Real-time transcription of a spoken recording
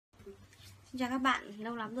Xin chào các bạn,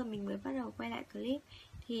 lâu lắm rồi mình mới bắt đầu quay lại clip.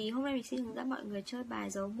 Thì hôm nay mình xin hướng dẫn mọi người chơi bài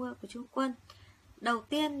Dấu Mưa của Trung Quân. Đầu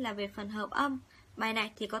tiên là về phần hợp âm. Bài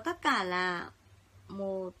này thì có tất cả là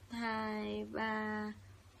 1, 2, 3,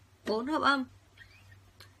 4 hợp âm.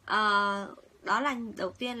 Đó là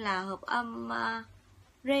đầu tiên là hợp âm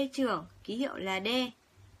rê trưởng, ký hiệu là D.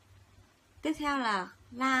 Tiếp theo là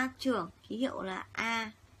la trưởng, ký hiệu là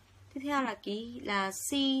A. Tiếp theo là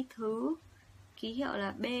si thứ, ký hiệu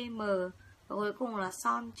là BM. Và cuối cùng là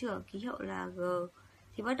son trưởng, ký hiệu là G.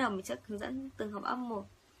 Thì bắt đầu mình sẽ hướng dẫn từng hợp âm một.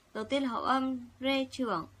 Đầu tiên là hợp âm rê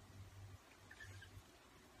trưởng.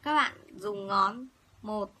 Các bạn dùng ngón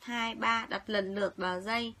 1, 2, 3 đặt lần lượt vào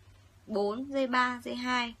dây 4, dây 3, dây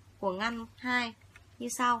 2 của ngăn 2 như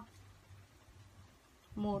sau.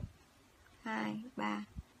 1, 2, 3.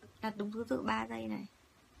 Đặt đúng thứ tự 3 dây này.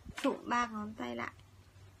 Trụm 3 ngón tay lại.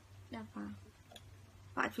 Đặt vào.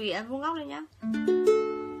 Bạn chú ý ấn vuông góc lên nhé.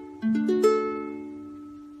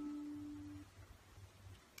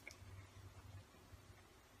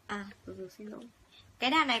 Từ xin lỗi.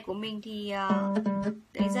 Cái đàn này của mình thì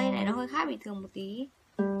cái dây này nó hơi khác bình thường một tí.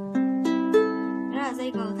 Đó là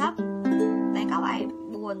dây G thấp. Đánh các bài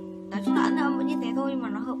buồn, nói chung là ấn âm vẫn như thế thôi, nhưng mà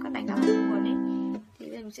nó hợp các đánh các bài buồn ấy. Thì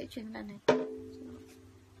bây giờ mình sẽ chuyển sang đàn này.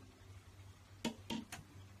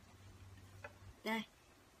 Đây.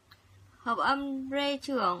 Hợp âm rê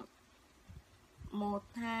trưởng 1,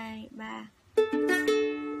 2, 3.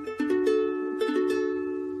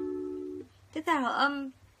 Tiếp theo là hợp âm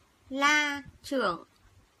la trưởng.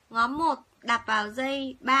 Ngón 1 đặt vào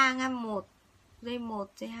dây 3 ngăn 1. Dây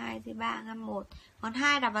 1, dây 2, dây 3 ngăn 1. Ngón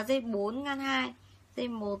 2 đặt vào dây 4 ngăn 2. Dây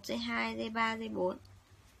 1, dây 2, dây 3, dây 4.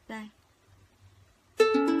 Đây.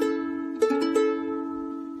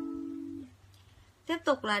 Tiếp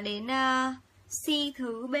tục là đến si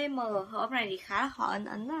thứ BM. Hợp âm này thì khá là khó ấn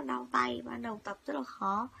rất là đau tay. Ban đầu tập rất là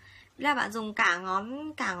khó. Đây là bạn dùng cả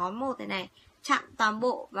ngón 1 này chặn toàn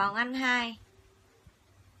bộ vào ngăn 2.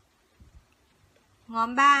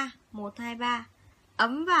 Ngón 3, 1, 2, 3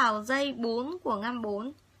 ấm vào dây 4 của ngăn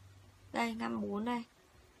 4. Đây, ngăn 4 đây.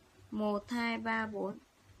 1, 2, 3, 4.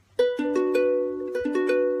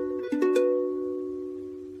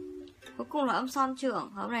 Cuối cùng là âm son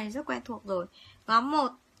trưởng. Hợp này rất quen thuộc rồi. Ngón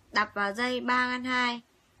 1 đặt vào dây 3 ngăn 2.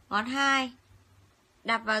 Ngón 2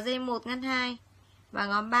 đặt vào dây 1 ngăn 2. Và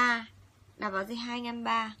ngón 3 đặt vào dây 2 ngăn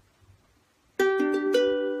 3.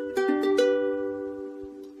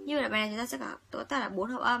 Như vậy bài này chúng ta sẽ có tất cả là 4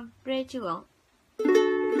 hợp âm: rê trưởng,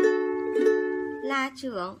 la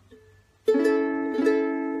trưởng,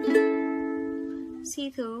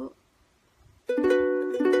 si thứ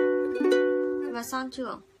và son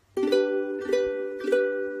trưởng.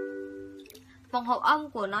 Vòng hợp âm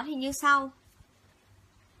của nó thì như sau: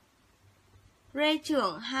 rê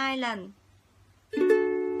trưởng 2 lần,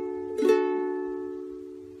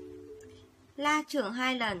 la trưởng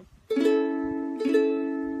 2 lần,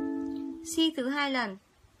 si thứ 2 lần,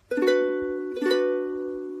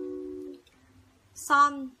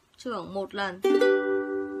 son trưởng 1 lần,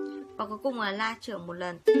 và cuối cùng là la trưởng 1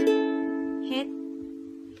 lần. Hết.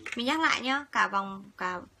 Mình nhắc lại nhá,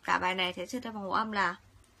 cả bài này sẽ chơi theo vòng hợp âm là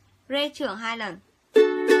rê trưởng 2 lần,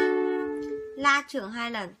 la trưởng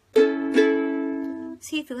 2 lần,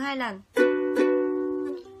 si thứ 2 lần,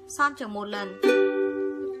 son trưởng 1 lần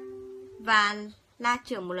và la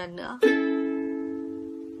trưởng 1 lần nữa.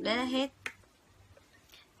 Đấy là hết.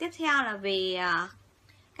 Tiếp theo là về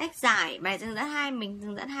cách giải. Bài hướng dẫn 2 mình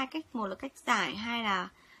hướng dẫn 2 cách. Một là cách giải, 2 là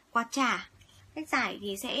quạt trả. Cách giải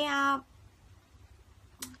thì sẽ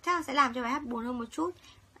chắc là sẽ làm cho bài hát buồn hơn một chút.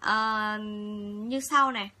 Như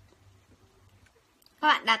sau này. Các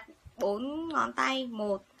bạn đặt 4 ngón tay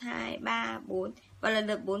 1, 2, 3, 4 và lần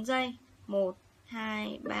lượt 4 giây 1,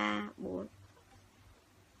 2, 3, 4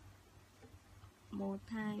 1,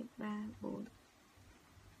 2, 3, 4.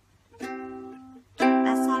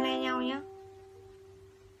 Đặt so le nhau nhé.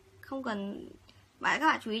 Không cần các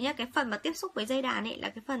bạn chú ý nhé, cái phần mà tiếp xúc với dây đàn ấy là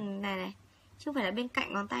cái phần này chứ không phải là bên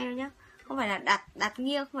cạnh ngón tay đâu nhá. Không phải là đặt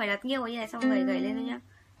nghiêng, không phải đặt nghiêng như này xong gầy lên đâu nhá.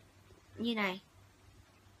 Như này.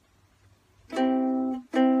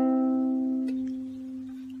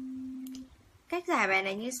 Cách giải bài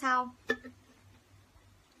này như sau.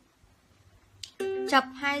 Chập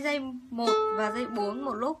 2 dây 1 và dây 4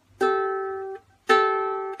 một lúc.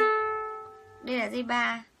 Đây là dây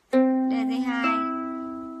 3, đây là dây 2.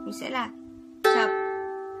 Mình sẽ là chập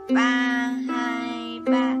 3, 2,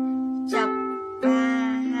 3, chập 3,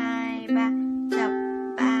 2, 3, chập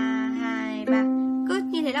 3, 2, 3. Cứ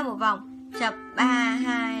như thế là một vòng. Chập 3,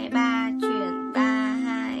 2, 3, chuyển 3,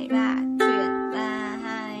 2, 3, chuyển 3,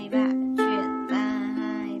 2, 3, chuyển 3,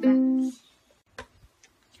 2, 3.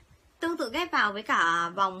 Tương tự ghép vào với cả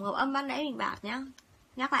vòng hợp âm ban nãy mình bảo nhá.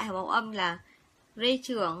 Nhắc lại hợp âm là rê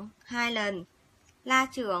trưởng 2 lần, la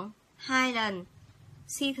trưởng 2 lần,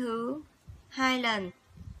 si thứ 2 lần,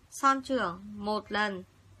 son trưởng 1 lần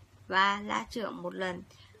và la trưởng 1 lần.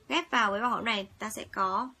 Ghép vào với vòng hợp này ta sẽ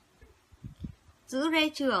có giữ rê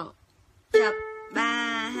trưởng chập 3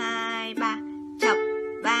 2 3, chập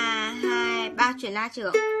 3 2 3, chuyển la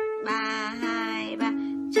trưởng 3 2 3,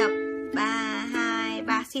 chập 3 2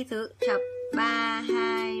 3, si thứ chập 3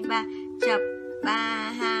 2 3, chập 3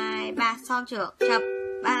 2 3, son trưởng chập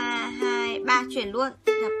 3 2 3, chuyển luôn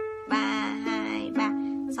chập 3 2 3,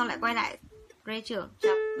 xong lại quay lại rê trưởng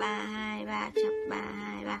chập 3 2 3, chập 3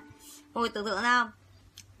 2 3. Rồi tưởng tượng ra không?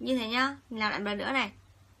 Như thế nhá, mình làm lại lần nữa này.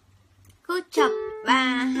 Cứ chập 3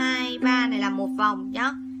 2 3 này là một vòng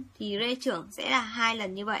nhá. Thì rê trưởng sẽ là 2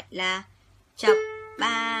 lần như vậy, là chập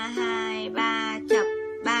 3 2 3, chập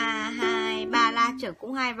 3 2 3, la trưởng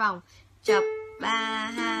cũng 2 vòng, chập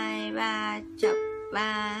 3 2 3, chập 3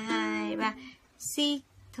 2 3, si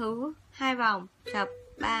thứ 2 vòng, chập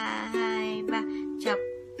 3 2 3, chập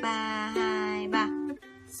 3 2 3,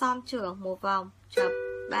 son trưởng 1 vòng, chập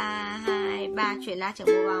 3 2 3, chuyển la trưởng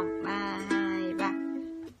 1 vòng, 3 2 3.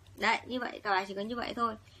 Đấy, như vậy cả bài chỉ có như vậy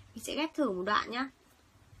thôi. Mình sẽ ghép thử một đoạn nhá.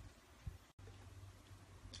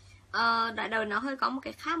 Đoạn đầu nó hơi có một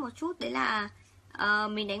cái khác một chút, đấy là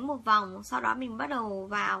mình đánh một vòng, sau đó mình bắt đầu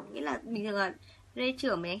vào, nghĩa là bình thường là rê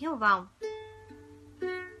trưởng mình đánh hết một vòng,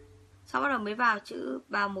 sau bắt đầu mới vào chữ,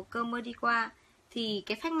 vào một cơn mưa đi qua. Thì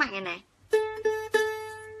cái phách mạnh này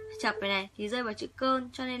chập này thì rơi vào chữ cơn,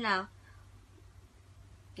 cho nên là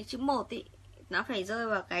cái chữ 1 ý, nó phải rơi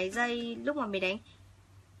vào cái dây lúc mà mình đánh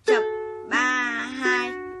chập 3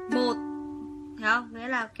 2 1, thấy không? Nghĩa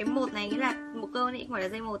là cái 1 này nghĩa là một cơn ý, không phải là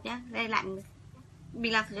dây 1 nhá. Đây lại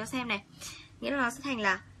mình làm thử cho xem này. Nghĩa là nó sẽ thành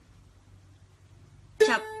là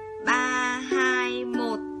chập 3 2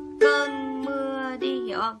 1, cơn mưa đi,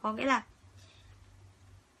 hiểu không? Có nghĩa là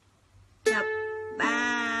chập 3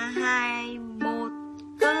 2 1,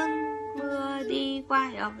 cơn mưa đi qua,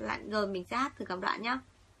 hiểu không? Lại rồi mình sẽ hát thử cả đoạn nhá.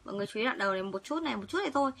 Mọi người chú ý đoạn đầu này một chút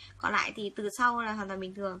này thôi, còn lại thì từ sau là hoàn toàn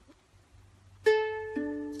bình thường.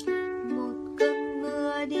 Một cơn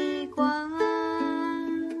mưa đi qua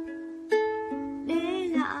để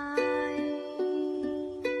lại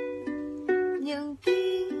những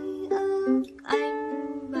ký ức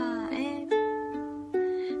anh và em,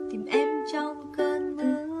 tìm em trong cơn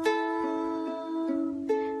mưa,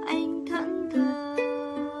 anh thẫn thờ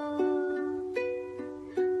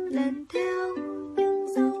lần theo những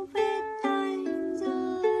dấu vết anh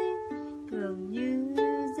rơi, tưởng như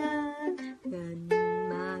rất gần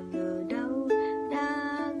mà ngờ đâu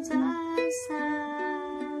đang rất xa,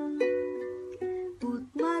 vụt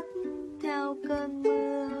mất theo cơn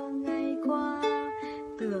mưa ngày qua,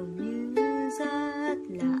 tưởng như rất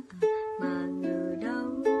lạ mà ngờ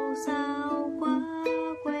đâu sao quá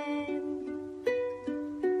quen,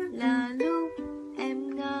 là lúc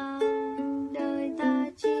em ngang đời ta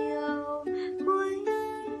chiều cuối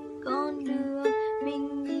con đường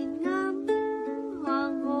mình nhìn ngắm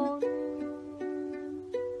hoàng hôn.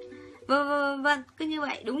 Vâng, cứ như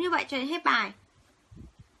vậy, đúng như vậy cho đến hết bài.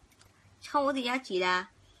 Không có gì nhá, chỉ là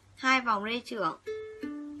 2 vòng rê trưởng,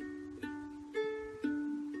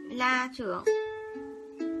 la trưởng,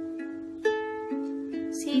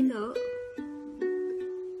 si thứ,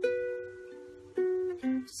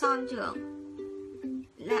 son trưởng,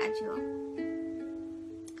 la trưởng.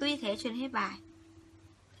 Cứ như thế truyền hết bài.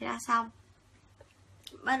 Thế là xong.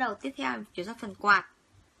 Bắt đầu tiếp theo mình chuyển sang phần quạt.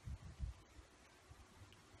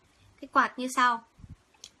 Cái quạt như sau.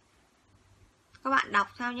 Các bạn đọc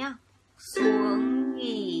theo nhá. Xuống,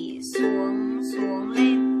 nghỉ, xuống, xuống,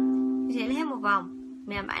 lên. Như thế là hết một vòng.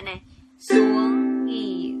 Mình làm bài này. Xuống,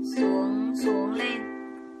 nghỉ, xuống, xuống, lên.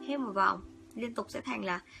 Hết một vòng. Liên tục sẽ thành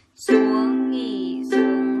là xuống, nghỉ,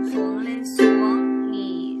 xuống, xuống, lên, xuống,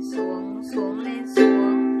 nghỉ, xuống, xuống, lên,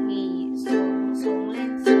 xuống, nghỉ, xuống, xuống,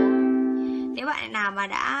 lên, xuống. Nếu bạn nào mà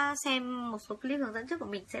đã xem một số clip hướng dẫn trước của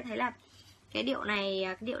mình sẽ thấy là cái điệu này,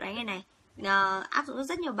 cái điệu đánh này áp dụng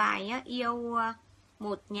rất nhiều bài nhá, yêu,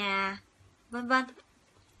 một nhà, vân vân.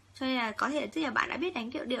 Cho nên là có thể rất nhiều bạn đã biết đánh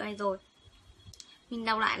điệu này rồi. Mình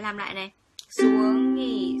đọc lại, làm lại này. Xuống,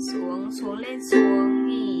 nghỉ, xuống, xuống, lên, xuống,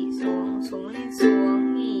 nghỉ, xuống, xuống, lên,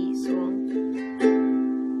 xuống, nghỉ, xuống.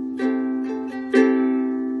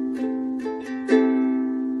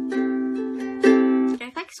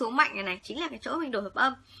 Cái phách xuống mạnh này chính là cái chỗ mình đổi hợp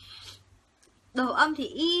âm. Đổi hợp âm thì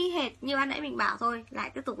y hệt như ban nãy mình bảo thôi. Lại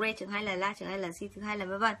tiếp tục rê trưởng 2 lần, la trưởng 2 lần, si thứ 2 lần,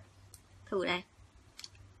 vân vân. Thử này.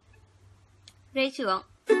 Rê trưởng,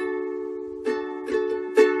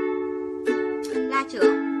 la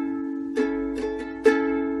trưởng,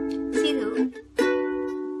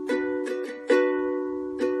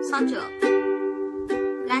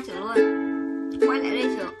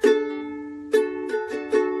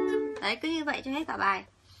 hết cả bài.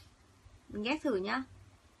 Mình ghép thử nhá.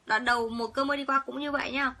 Đoạn đầu một cơn mưa đi qua cũng như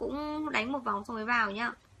vậy nhá, cũng đánh một vòng xong mới vào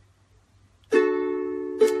nhá.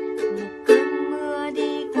 Một cơn mưa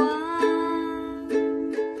đi qua.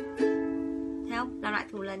 Theo, làm lại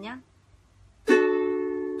thử một lần nhá.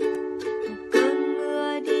 Một cơn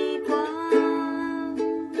mưa đi qua,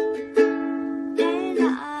 để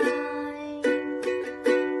lại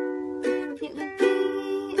những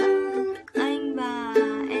ký ức anh và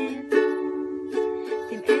em,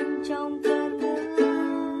 tìm em trong cơn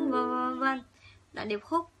mưa, vân. Đoạn điệp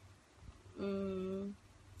khúc.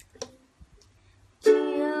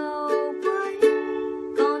 Chiều cuối,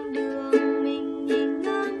 con đường mình nhìn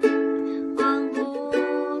ngắm, hoàng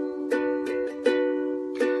hôn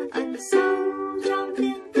ẩn sâu trong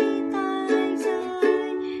tiếng tí tai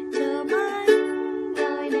rơi, chờ mãi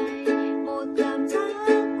đời này một cảm giác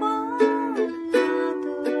quá là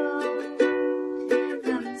thường,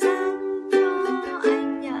 cảm giác cho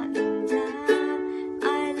anh nhận ra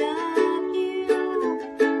I love you,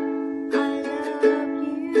 I love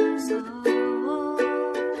you so.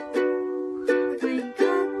 Khoảnh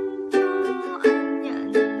khắc cho anh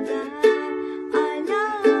nhận ra I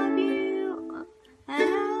love you, I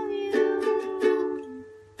love you,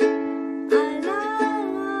 I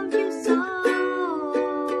love you so.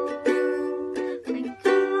 Khoảnh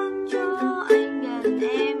khắc cho anh nhận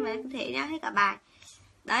em. Đấy, có thể nhá, hết cả bài.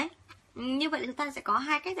 Đấy, như vậy chúng ta sẽ có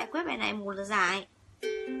hai cách giải quyết bài này, một là giải,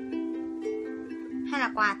 hai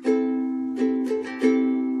là quạt.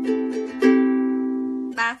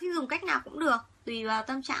 Và thích dùng cách nào cũng được, tùy vào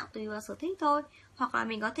tâm trạng, tùy vào sở thích thôi. Hoặc là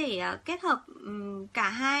mình có thể kết hợp cả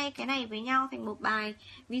hai cái này với nhau thành một bài.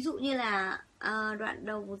 Ví dụ như là đoạn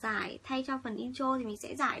đầu giải, thay cho phần intro thì mình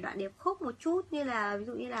sẽ giải đoạn điệp khúc một chút. Như là ví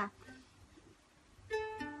dụ như là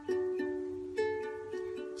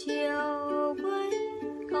chiều cuối,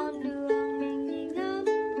 con đường mình nhìn ngắm,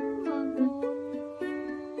 hoàng hôn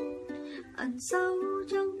ẩn sâu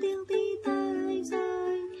trong tiếng tí tai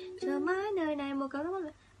rơi, chờ mãi đời này một cảm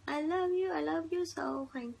giác I love you so.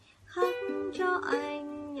 Khoảnh khắc cho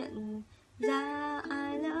anh nhận ra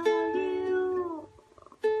I love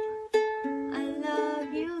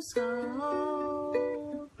you so.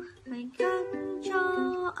 Khoảnh khắc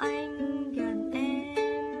cho anh gần em.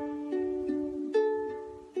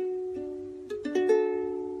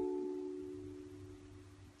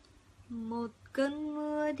 Một cơn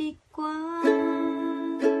mưa đi qua,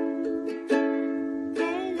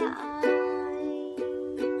 để lại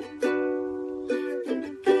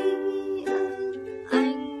những ký ức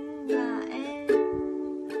anh và em.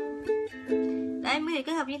 Đấy, mình thể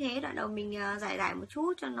kết hợp như thế. Đoạn đầu mình giải một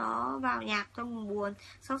chút cho nó vào nhạc, cho mình buồn,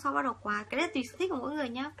 sau bắt đầu quạt. Cái đấy là tùy sở thích của mỗi người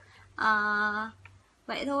nhá.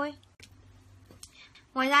 Vậy thôi.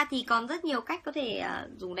 Ngoài ra thì còn rất nhiều cách có thể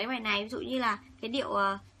dùng đánh bài này. Ví dụ như là cái điệu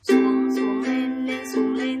xuống, xuống, lên, lên,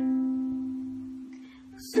 xuống, lên.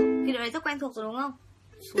 Cái điệu này rất quen thuộc rồi đúng không?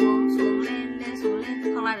 Xuống, xuống, lên, lên, xuống,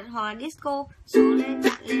 lên. Hoặc là disco. Xuống, lên,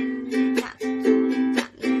 chặn, lên, lên, chặn. Xuống, lên,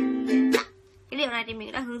 chặn, lên, lên, chặn. Cái điệu này thì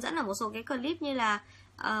mình đã hướng dẫn ở một số cái clip như là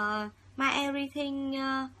My Everything,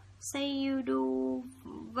 Say You Do,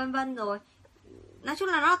 vân vân rồi. Nói chung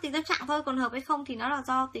là nó tùy tâm trạng thôi, còn hợp hay không thì nó là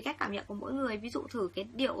do tùy cách cảm nhận của mỗi người. Ví dụ thử cái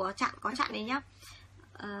điệu có chặn này nhá.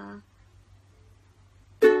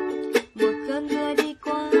 Một cơn mưa đi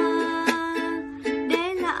qua,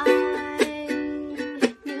 để lại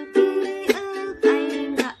những ký ức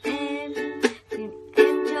anh và em, tìm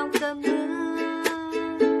em trong cơn mưa,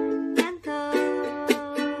 nhắn thơ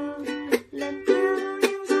lần theo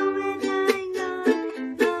những dấu bên anh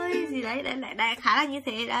ơi gì đấy, đại khá là như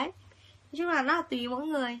thế đấy. Nói chung là nó là tùy mỗi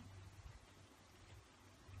người.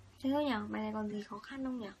 Thế thôi nhỉ, bài này còn gì khó khăn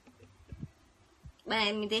không nhỉ? Bài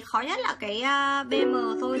này mình thấy khó nhất là cái BM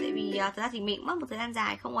thôi. Tại vì thật ra thì mình mất một thời gian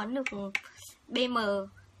dài không ấn được BM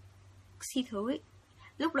si thứ ấy.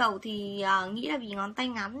 Lúc đầu thì nghĩ là vì ngón tay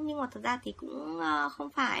ngắn, nhưng mà thật ra thì cũng không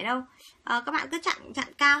phải đâu. Các bạn cứ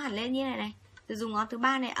chặn cao hẳn lên như này, rồi dùng ngón thứ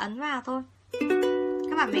ba này ấn vào thôi.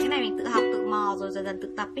 Các bạn mấy cái này mình tự học tự mò rồi dần dần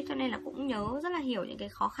tự tập ấy, cho nên là cũng nhớ rất là hiểu những cái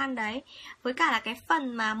khó khăn đấy. Với cả là cái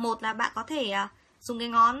phần mà một là bạn có thể dùng cái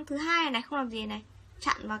ngón thứ hai này không làm gì này,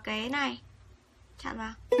 chặn vào cái này, chặn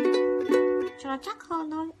vào cho nó chắc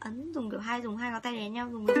hơn thôi. Ấn dùng kiểu dùng hai ngón tay đến nhau,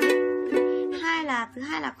 dùng thứ hai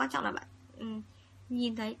là quan trọng là bạn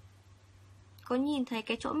nhìn thấy, có nhìn thấy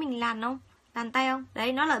cái chỗ mình làn không, làn tay không?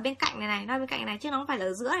 Đấy, nó là ở bên cạnh này, nó ở bên cạnh này chứ nó không phải là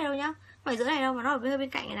ở giữa này đâu nhá. Không phải giữa này đâu, mà nó ở bên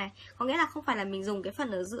cạnh này. Có nghĩa là không phải là mình dùng cái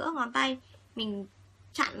phần ở giữa ngón tay mình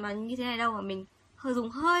chặn vào như thế này đâu, mà mình dùng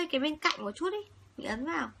hơi cái bên cạnh một chút ý, mình ấn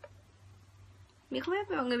vào. Mình không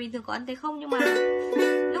biết mọi người bình thường có ấn thế không, nhưng mà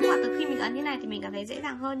lúc mà từ khi mình ấn như này thì mình cảm thấy dễ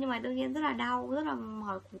dàng hơn, nhưng mà đương nhiên rất là đau, rất là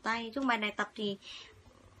mỏi cổ tay. Chung bài này tập thì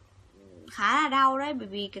khá là đau đấy, bởi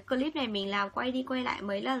vì cái clip này mình làm quay đi quay lại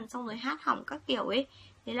mấy lần, xong rồi hát hỏng các kiểu ấy.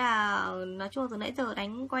 Thế là nói chung từ nãy giờ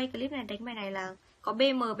quay clip này, đánh bài này là có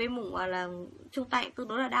BM, mủng và là chung tay tương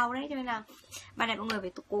đối là đau đấy. Cho nên là bài này mọi người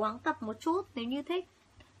phải cố gắng tập một chút nếu như thích.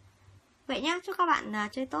 Vậy nhá, chúc các bạn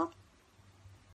chơi tốt.